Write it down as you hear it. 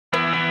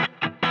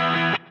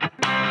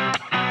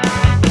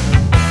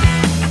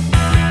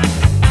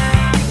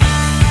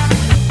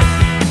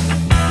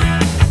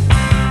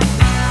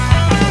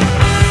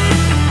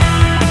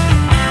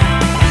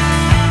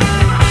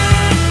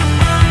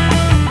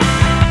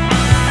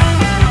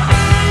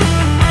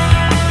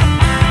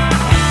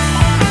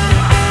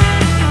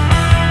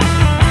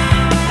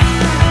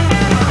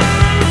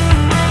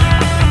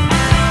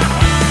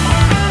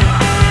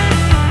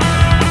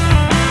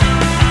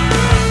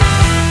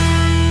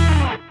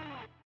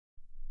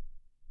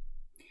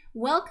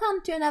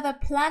Welcome to another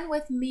Plan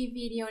With Me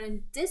video, and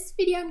in this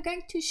video I'm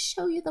going to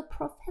show you the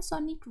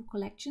Professor Nitro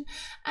collection,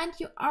 and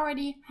you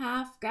already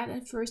have got a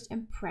first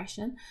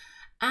impression.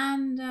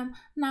 And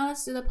now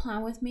let's do the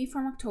Plan With Me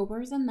from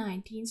October the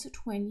 19th to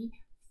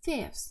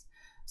 25th.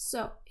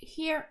 So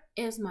here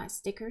is my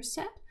sticker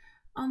set.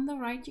 On the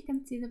right you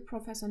can see the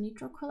Professor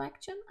Nitro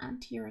collection,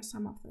 and here are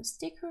some of the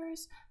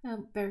stickers,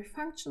 very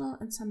functional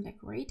and some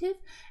decorative.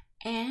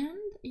 And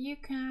you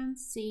can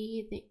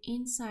see the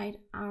inside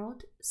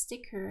out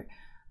sticker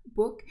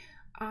book.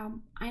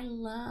 I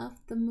love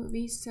the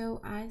movie,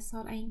 so I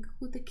thought I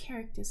include the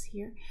characters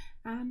here.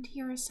 And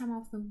here are some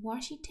of the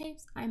washi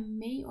tapes I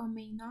may or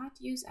may not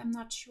use. I'm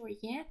not sure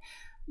yet.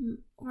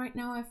 Right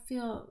now I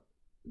feel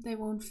they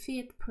won't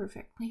fit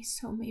perfectly,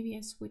 so maybe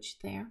I switch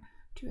there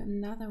to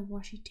another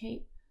washi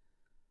tape.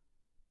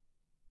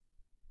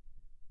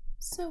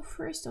 So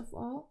first of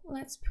all,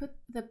 let's put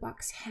the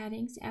box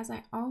headings as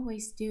I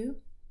always do.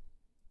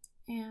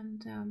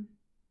 And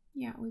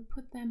yeah, we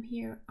put them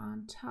here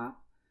on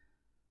top.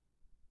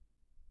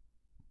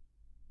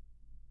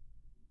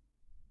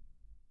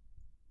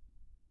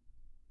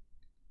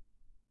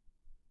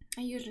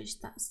 I usually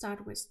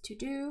start with to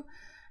do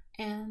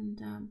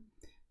and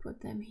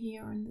put them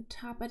here on the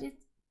top, but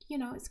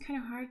it's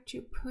kind of hard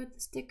to put the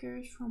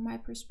stickers from my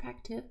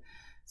perspective,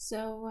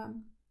 so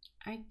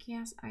I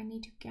guess I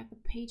need to get the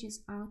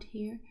pages out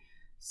here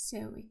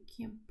so we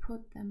can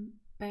put them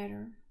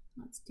better.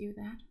 Let's do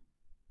that.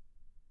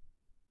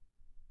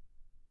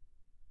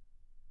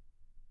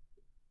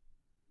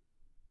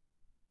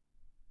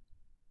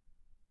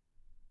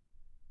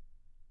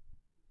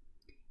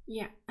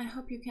 Yeah, I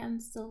hope you can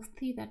still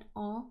see that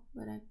all,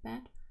 but I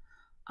bet.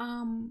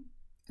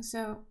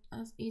 So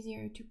it's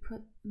easier to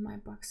put my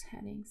box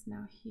headings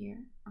now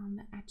here on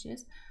the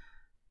edges.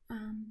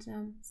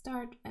 And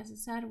start, as I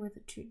said, with a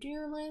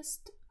to-do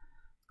list.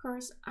 Of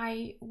course,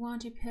 I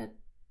want to put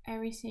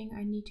everything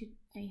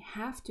I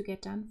have to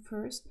get done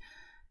first,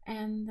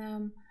 and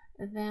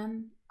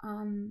then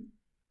on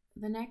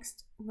the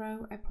next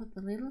row I put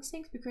the little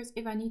things, because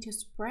if I need to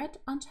spread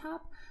on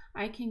top,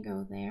 I can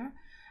go there.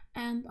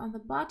 And on the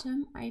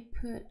bottom I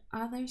put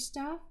other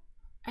stuff,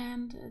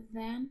 and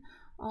then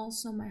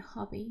also my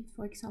hobby.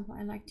 For example,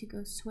 I like to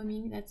go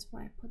swimming, that's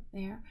what I put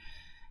there.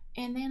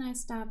 And then I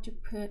start to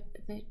put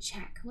the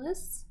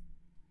checklists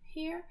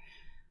here.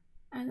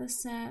 As I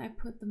said, I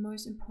put the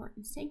most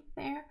important thing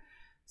there,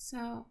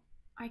 so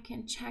I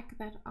can check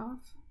that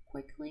off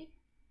quickly.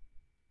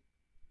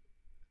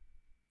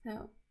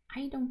 So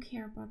I don't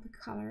care about the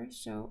color,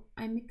 so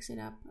I mix it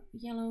up,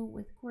 yellow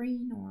with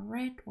green or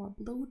red or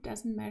blue,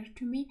 doesn't matter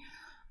to me.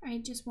 I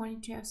just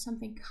wanted to have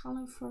something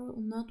colorful,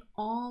 not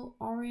all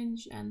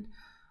orange and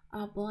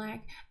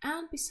black.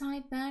 And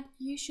beside that,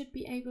 you should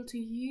be able to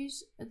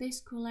use this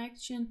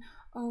collection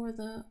over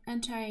the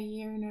entire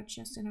year, not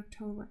just in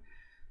October.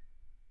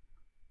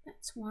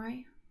 That's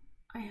why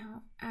I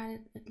have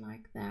added it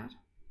like that.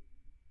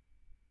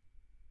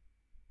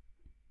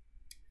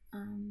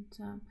 And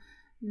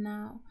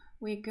now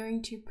we're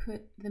going to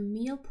put the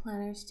meal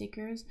planner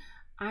stickers.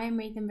 I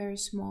made them very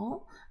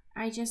small.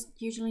 I just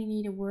usually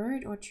need a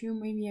word or two.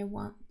 Maybe I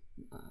want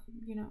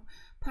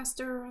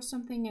pasta or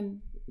something,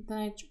 and then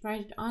I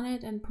write it on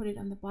it and put it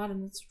on the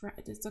bottom.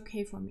 It's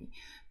okay for me.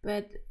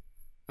 But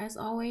as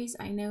always,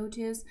 I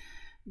notice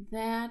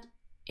that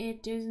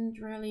it doesn't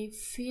really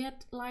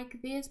fit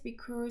like this,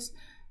 because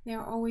there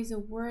are always the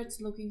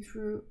words looking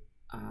through,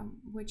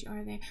 which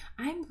are there.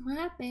 I'm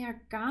glad they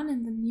are gone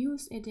in the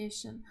news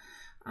edition,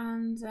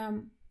 and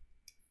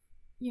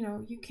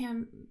you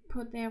can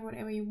put there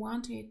whatever you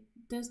want. It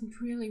doesn't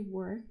really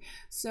work,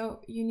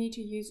 so you need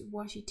to use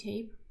washi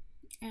tape.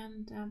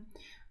 And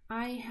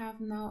I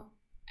have now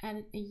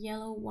added a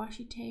yellow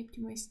washi tape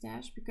to my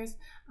stash, because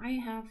I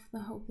have the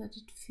hope that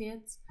it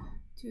fits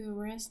to the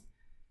rest.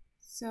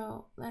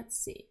 So let's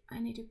see, I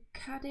need to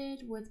cut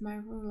it with my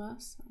ruler,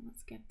 so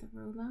let's get the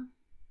ruler.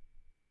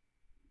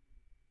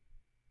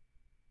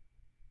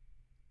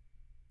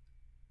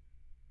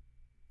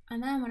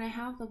 And then when I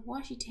have the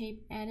washi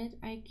tape added,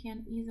 I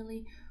can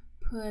easily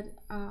put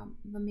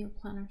the meal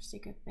planner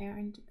sticker there,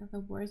 and the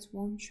words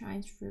won't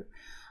shine through.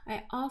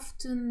 I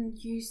often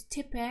use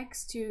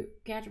Tipp-Ex to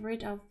get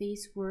rid of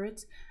these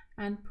words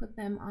and put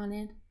them on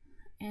it,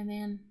 and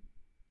then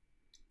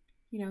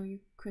you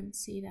couldn't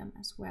see them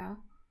as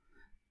well.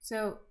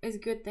 So it's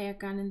good they are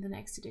gone in the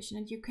next edition,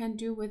 and you can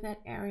do with that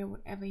area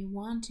whatever you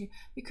want to,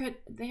 because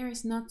there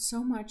is not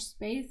so much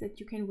space that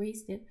you can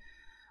waste it.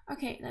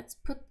 Okay, let's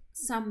put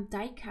some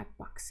die cut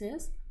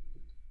boxes.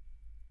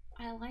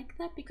 I like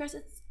that because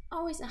it's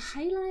always a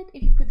highlight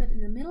if you put that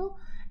in the middle.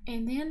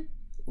 And then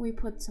we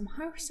put some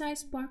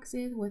half-size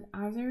boxes with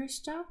other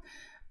stuff,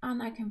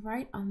 and I can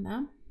write on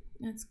them.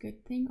 That's a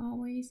good thing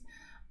always.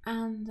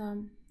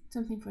 And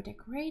something for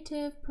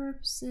decorative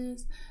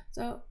purposes.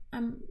 So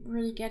I'm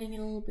really getting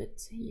a little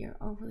bit here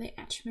over the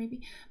edge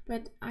maybe,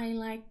 but I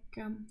like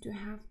to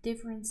have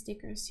different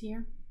stickers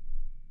here.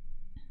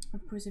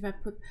 Of course, if I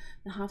put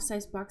the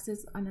half-size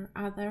boxes under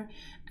other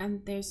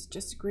and there's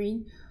just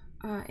green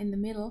in the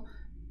middle,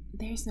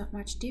 there's not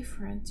much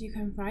difference. You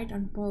can write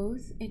on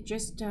both. It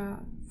just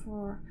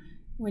for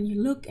when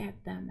you look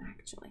at them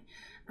actually.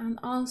 And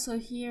also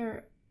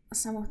here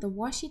some of the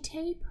washi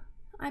tape,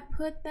 I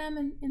put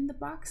them in the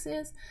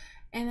boxes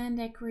and then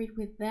decorate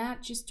with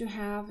that just to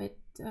have it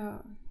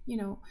you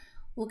know,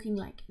 looking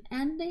like an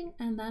ending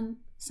and then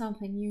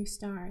something new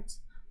starts.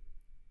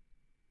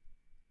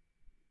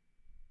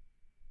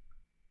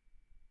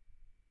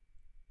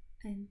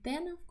 And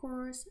then of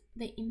course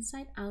the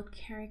inside out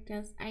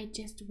characters, I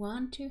just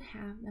want to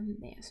have them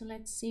there. So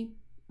let's see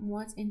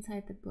what's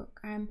inside the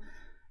book. I'm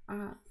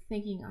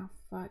thinking of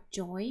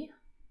Joy,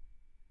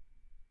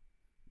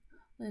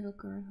 little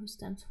girl who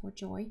stands for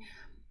joy.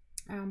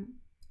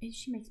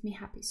 She makes me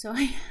happy, so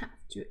I have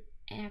to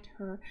add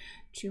her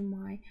to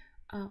my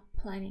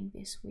planning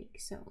this week.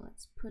 So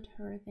let's put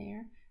her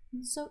there.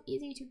 It's so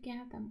easy to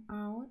get them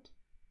out.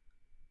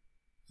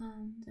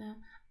 And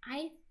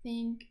I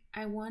think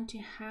I want to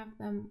have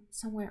them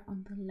somewhere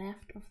on the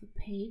left of the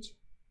page.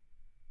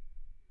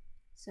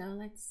 So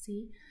let's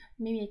see,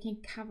 maybe I can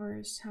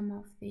cover some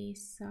of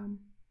these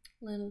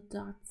little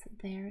dots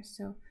there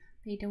so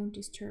they don't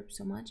disturb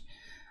so much.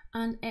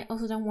 And I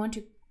also don't want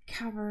to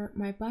cover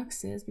my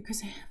boxes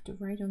because I have to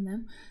write on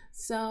them.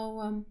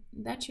 So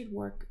that should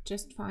work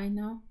just fine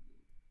now.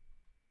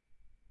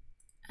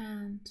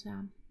 And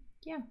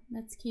yeah,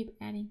 let's keep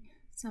adding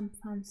some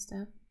fun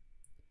stuff.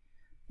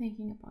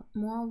 Thinking about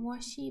more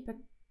washi, but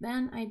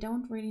then I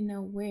don't really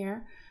know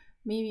where.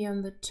 Maybe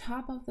on the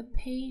top of the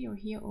page or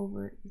here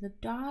over the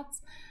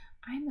dots.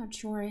 I'm not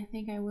sure. I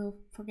think I will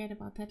forget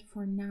about that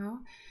for now.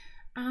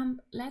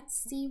 Let's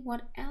see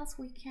what else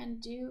we can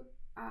do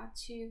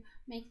to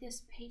make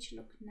this page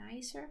look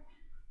nicer.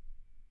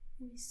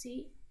 We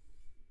see.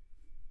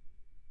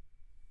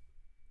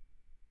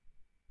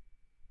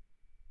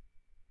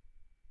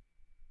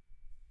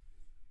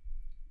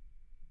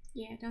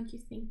 Yeah, don't you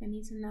think there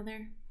needs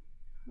another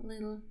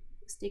little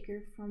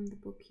sticker from the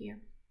book here?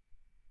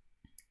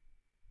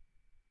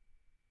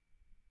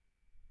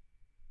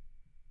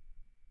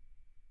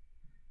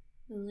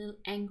 The little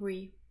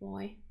angry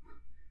boy.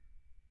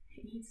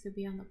 It needs to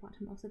be on the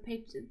bottom of the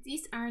page.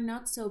 These are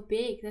not so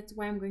big, that's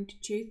why I'm going to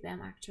choose them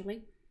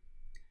actually.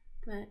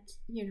 But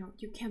you know,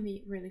 you can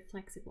be really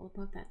flexible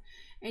about that.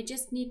 I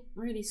just need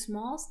really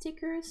small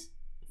stickers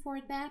for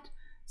that,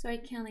 so I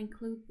can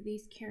include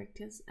these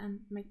characters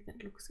and make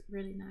that look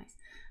really nice.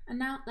 And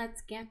now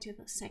let's get to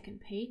the second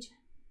page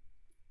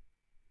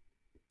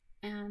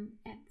and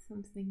add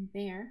something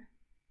there.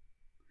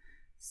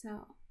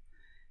 So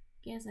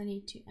guess I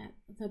need to add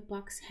the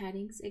box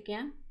headings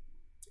again,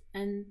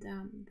 and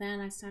then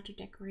I start to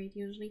decorate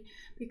usually,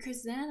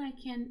 because then I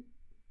can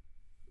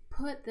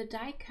put the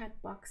die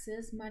cut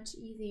boxes much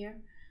easier.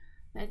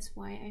 That's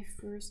why I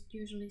first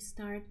usually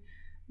start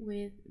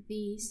with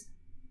these.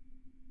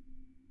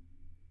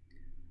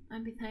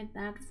 And beside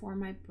that, for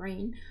my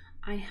brain,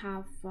 I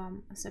have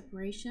a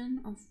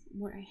separation of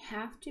what I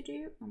have to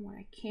do and what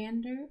I can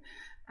do.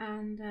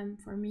 And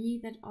for me,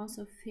 that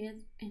also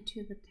fits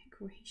into the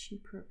decoration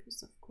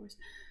purpose, of course.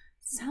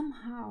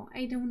 Somehow,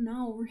 I don't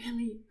know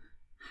really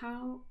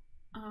how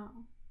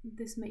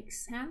this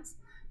makes sense,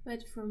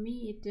 but for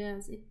me it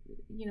does. It,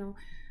 you know,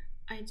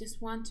 I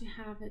just want to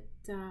have it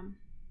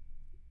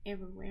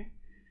everywhere.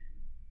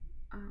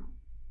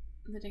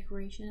 The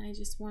decoration, I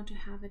just want to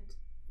have it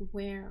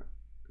where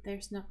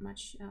there's not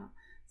much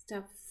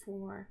stuff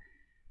for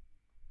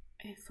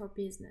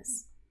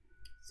business.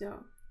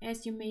 So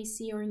as you may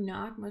see or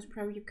not, most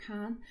probably you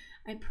can't,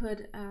 I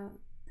put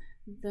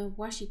the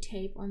washi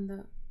tape on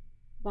the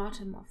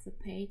bottom of the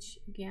page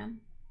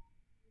again,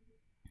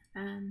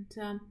 and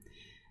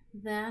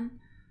then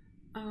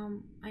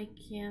I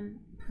can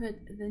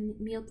put the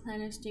meal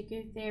planner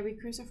sticker there,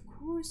 because of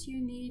course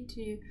you need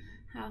to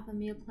have the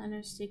meal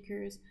planner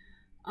stickers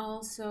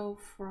also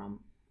from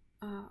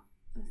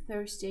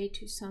Thursday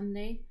to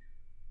Sunday,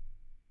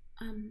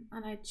 and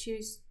I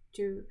choose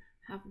to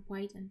have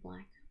white and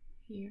black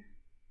here.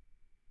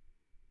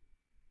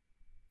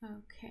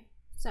 Okay,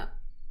 so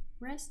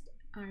rest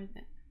are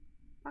the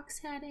box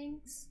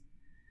headings,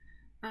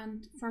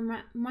 and from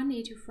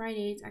Monday to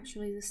Friday it's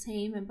actually the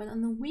same, but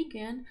on the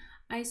weekend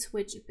I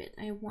switch a bit.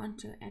 I want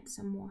to add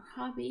some more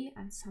hobby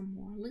and some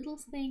more little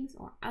things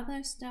or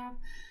other stuff.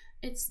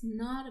 It's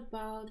not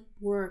about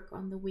work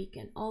on the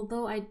weekend,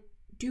 although I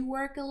do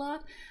work a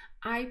lot.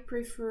 I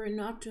prefer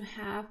not to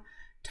have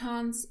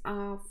tons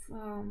of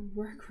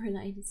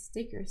work-related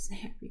stickers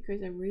there,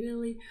 because I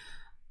really,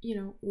 you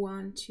know,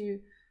 want to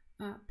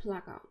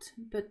plug out.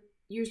 But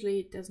usually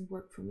it doesn't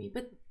work for me.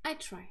 But I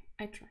try.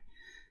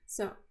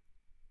 So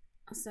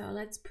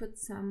let's put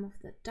some of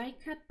the die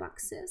cut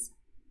boxes.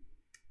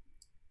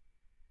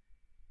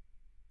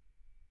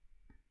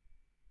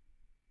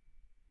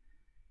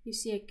 You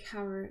see I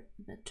cover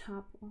the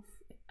top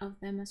of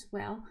them as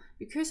well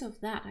because of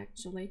that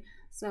actually,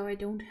 so I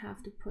don't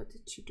have to put a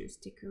to-do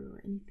sticker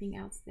or anything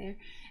else there.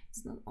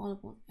 It's not all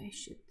about I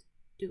should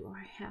do or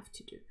I have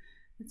to do,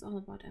 it's all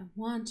about I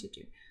want to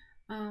do.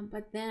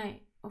 But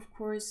then of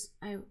course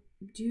I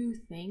do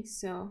things,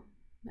 so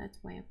that's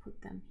why I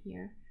put them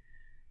here.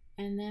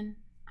 and then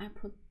I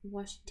put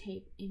washi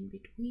tape in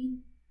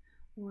between,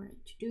 or a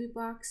to-do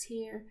box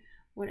here,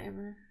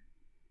 whatever,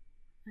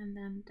 and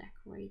then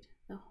decorate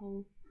the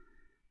whole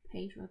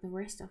page or the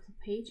rest of the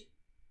page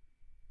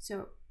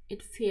so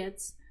it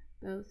fits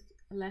both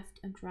left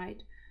and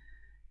right.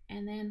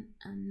 And then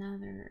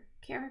another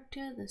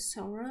character, the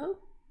Sorrow.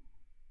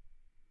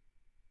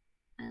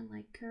 I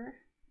like her.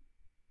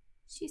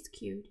 She's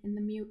cute. In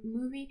the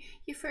movie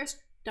you first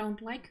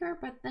don't like her,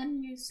 but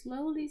then you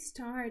slowly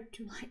start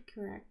to like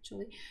her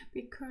actually,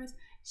 because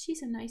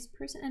she's a nice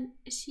person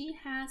and she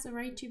has a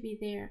right to be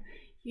there.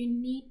 You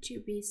need to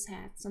be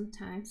sad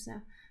sometimes,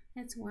 so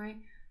that's why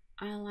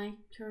I like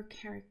her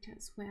character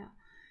as well.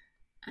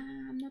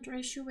 I'm not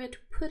really sure where to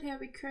put her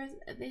because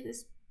this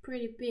is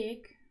pretty big,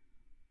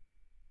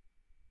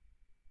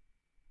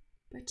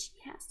 but she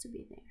has to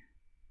be there.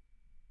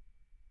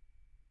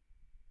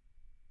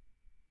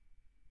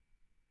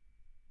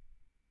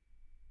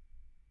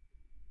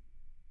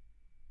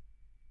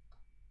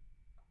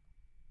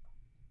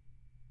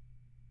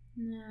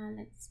 Now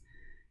let's,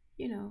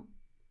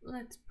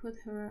 let's put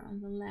her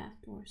on the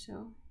left or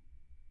so.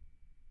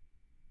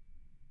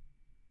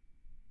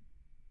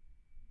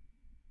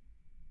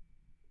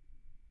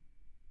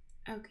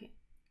 Okay,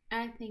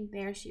 I think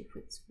there she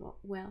fits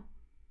well.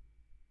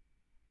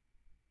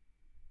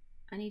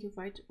 I need to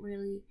write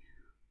really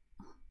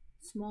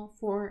small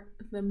for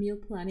the meal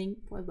planning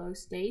for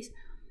those days,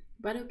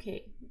 but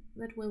okay,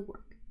 that will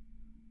work.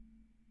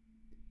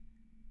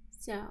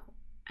 So,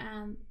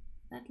 and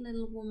that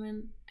little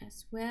woman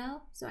as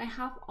well. So I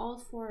have all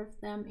 4 of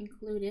them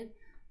included.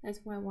 That's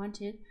what I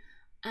wanted.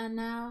 And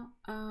now,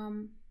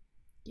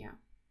 yeah,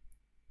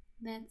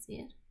 that's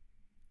it.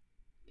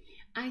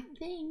 I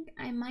think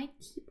I might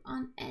keep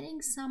on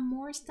adding some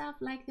more stuff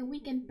like the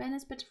weekend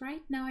banners, but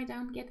right now I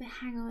don't get the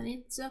hang on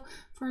it. So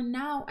for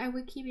now I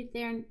will keep it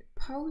there and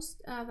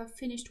post the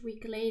finished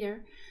week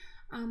later.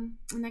 And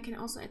I can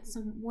also add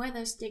some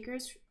weather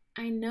stickers.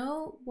 I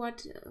know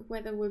what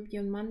weather will be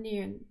on Monday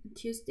and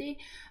Tuesday,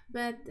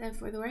 but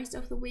for the rest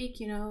of the week,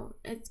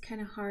 it's kind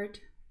of hard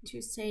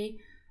to say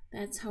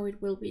that's how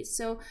it will be.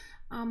 So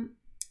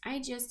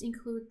I just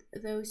include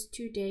those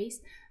 2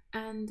 days,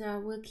 and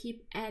we'll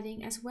keep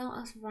adding as well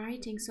as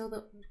writing, so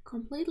the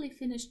completely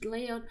finished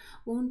layout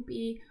won't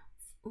be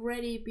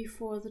ready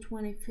before the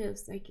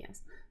 25th, I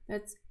guess.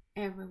 That's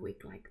every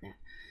week like that.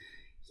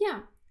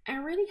 Yeah, I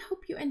really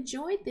hope you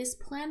enjoyed this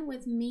plan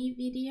with me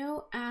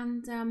video,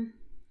 and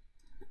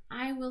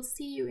I will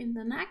see you in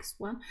the next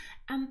one.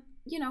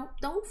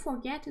 Don't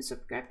forget to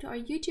subscribe to our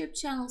YouTube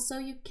channel so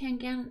you can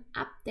get an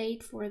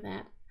update for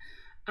that.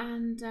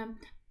 And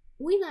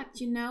we let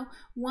you know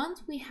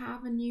once we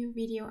have a new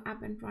video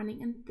up and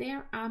running, and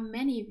there are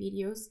many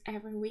videos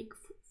every week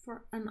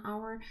on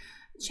our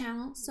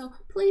channel. So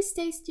please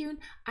stay tuned.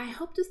 I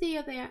hope to see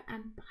you there,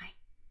 and bye.